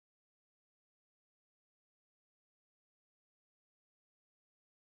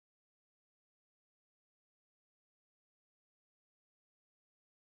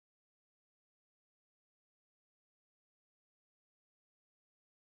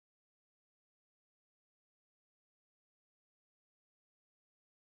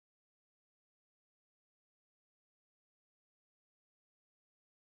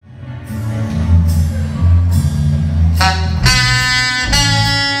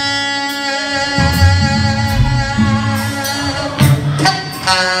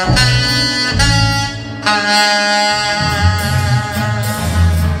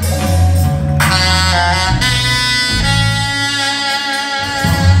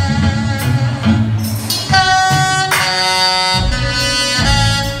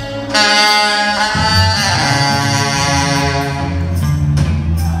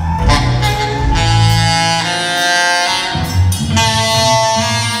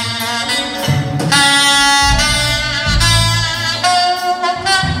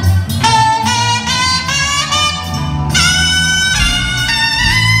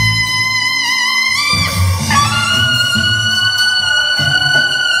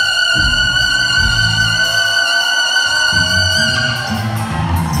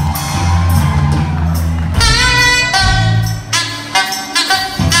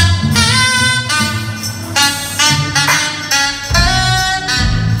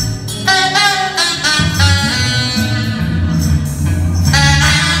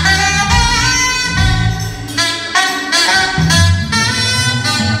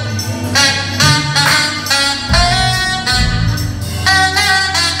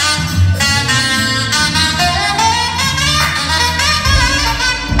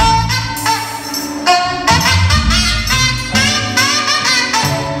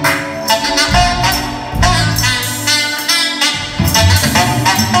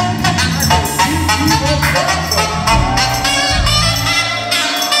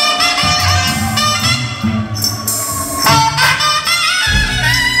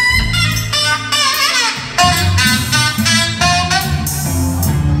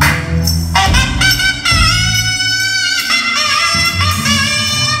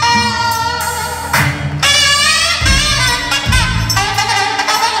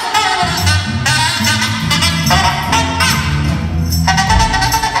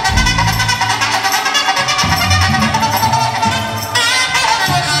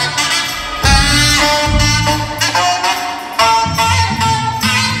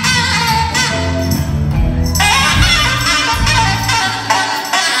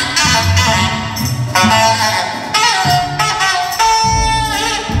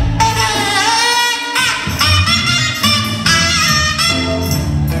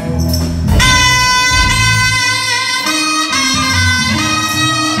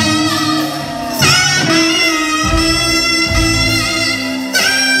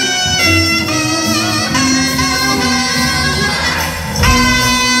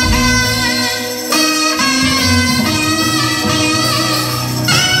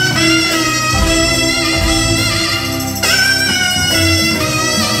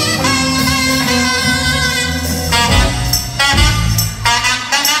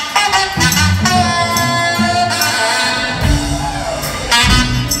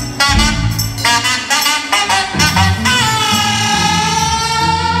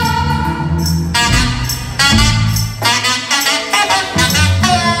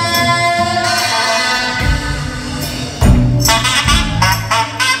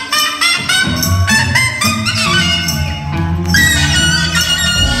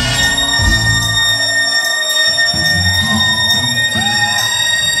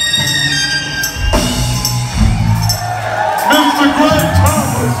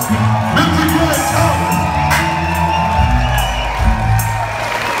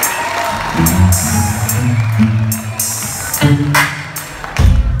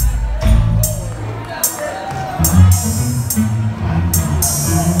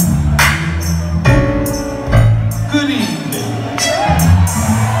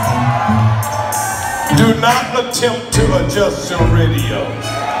not attempt to adjust your radio.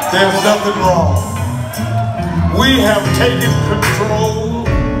 There's nothing wrong. We have taken control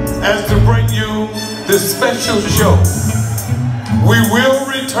as to bring you this special show. We will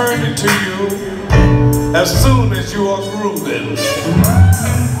return it to you as soon as you are grooving.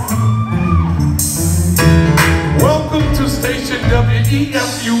 Welcome to station WEFUNK.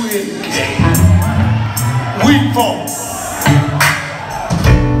 We Funk.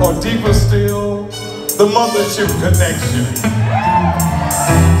 Or deeper still, the Mothership Connection.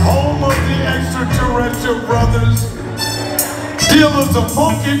 Home of the extraterrestrial brothers, dealers of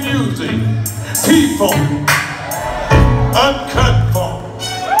funky music, P-Funk, Uncut Funk,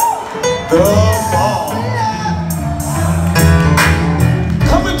 The Bomb.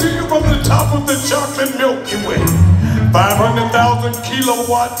 Coming to you from the top of the chocolate Milky Way, 500,000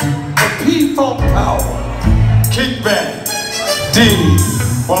 kilowatts of P-Funk power. Kick back, dig,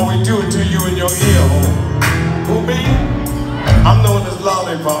 while we do it to you in your ear hole. Who me? I'm known as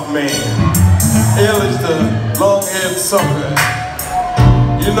Lollipop Man. L is the long-haired sucker.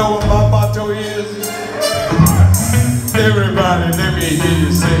 You know what my motto is? Everybody, let me hear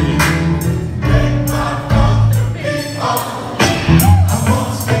you say, make my funk to be funk. I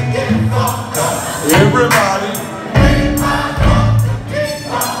want to get funked up. Everybody, make my funk to be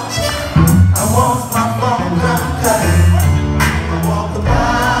funk. I want my funk to cut. I want the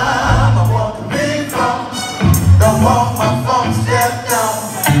vibe, I want the big funk. Don't want my funk stepped down.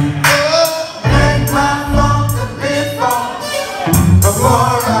 Make my funk to be funk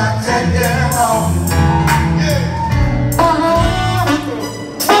before I take it home.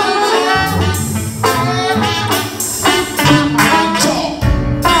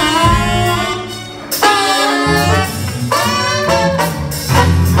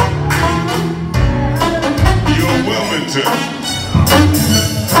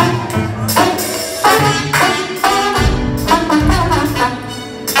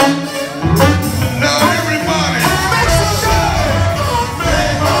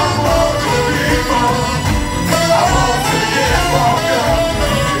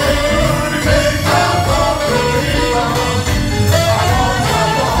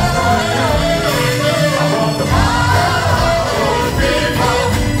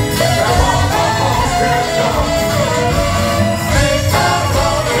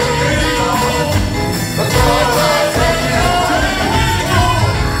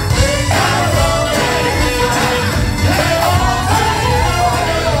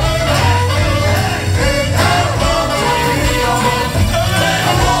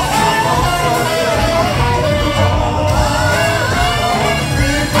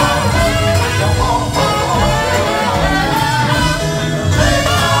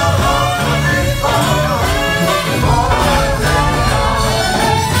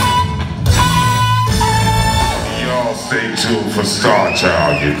 Stay tuned for Star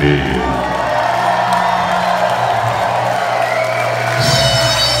Child, you dig?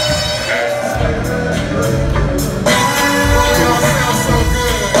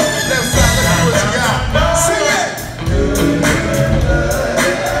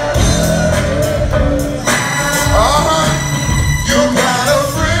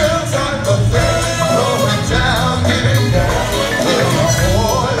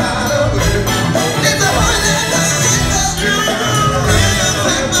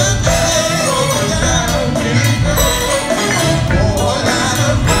 The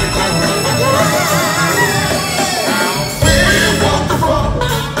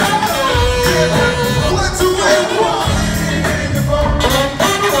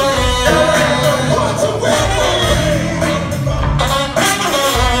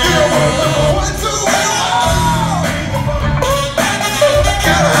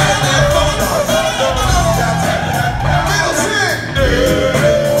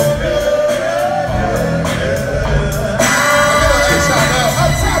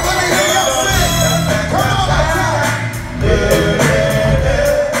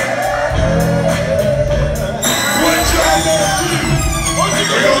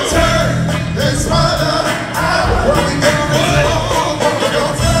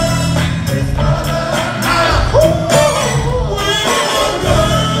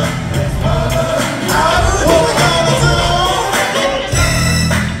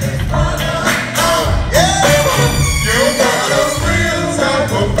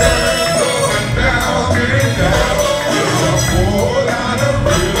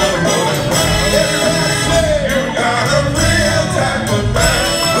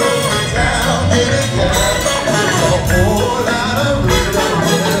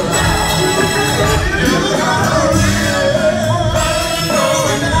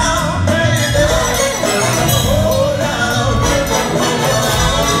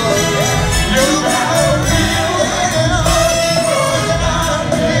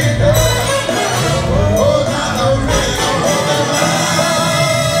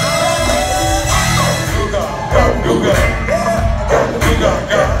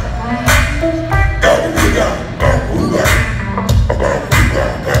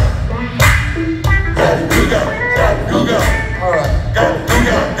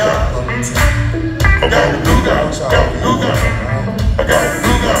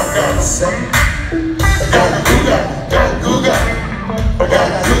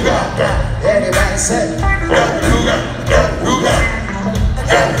said, go, Ruga, go, Ruga,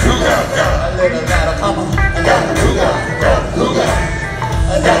 go, Ruga, go. A little ladder, mama, go, Ruga, go, Ruga,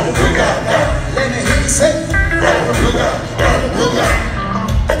 go, Ruga, go. Let me hear you say, go, Ruga, go, Ruga,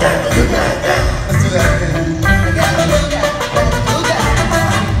 go, Ruga, go. Let's do that again. I got a Ruga, go, Ruga,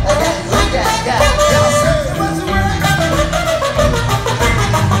 I got Ruga, go. Y'all say, what's the word?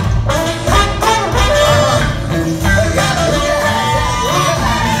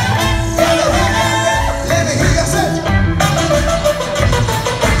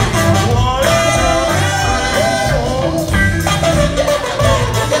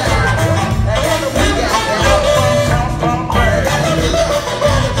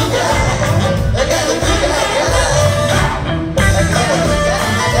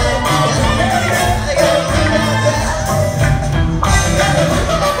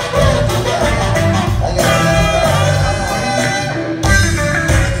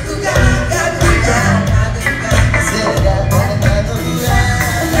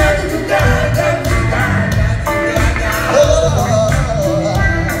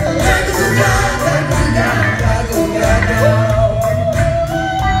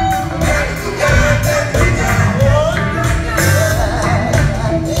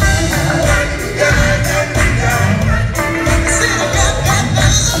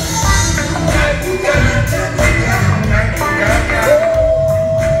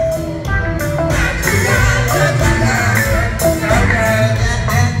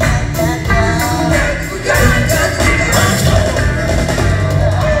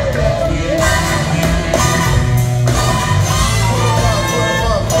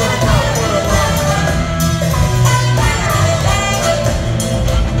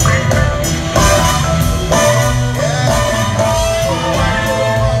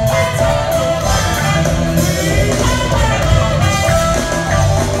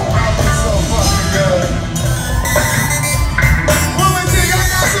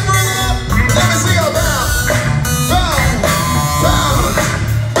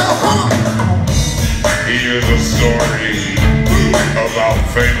 Here's a story about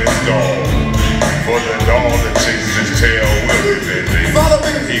famous dog. For the dog that chases his tail with it.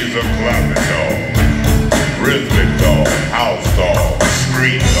 He's a clapping dog, rhythmic dog, house dog,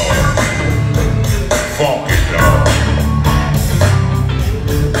 street dog, funky dog,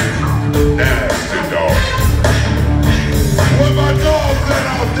 nasty dog. Where my dogs at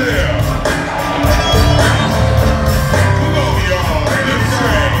out there? Come on, y'all, let's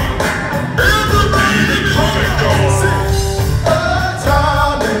sing. Everybody coming dog.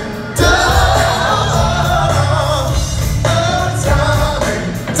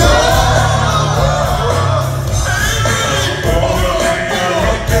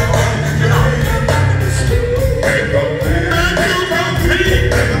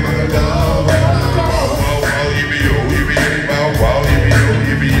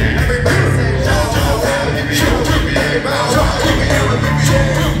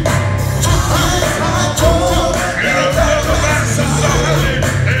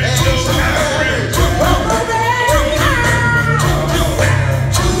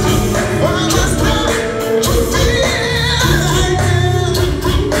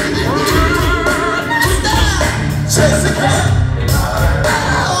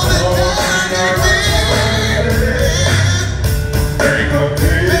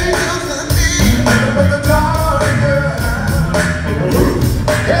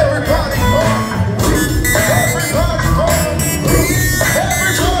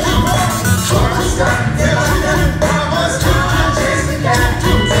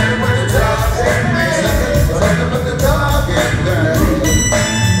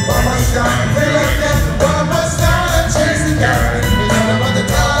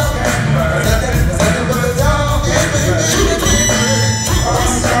 Why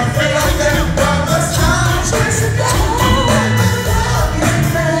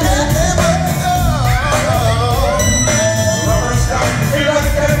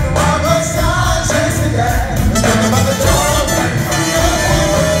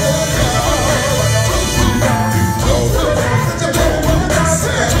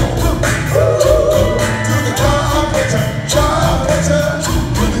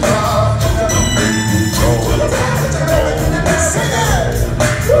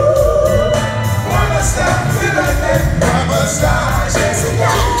I feel like that?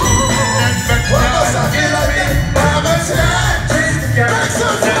 Why must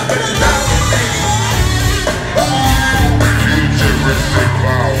I?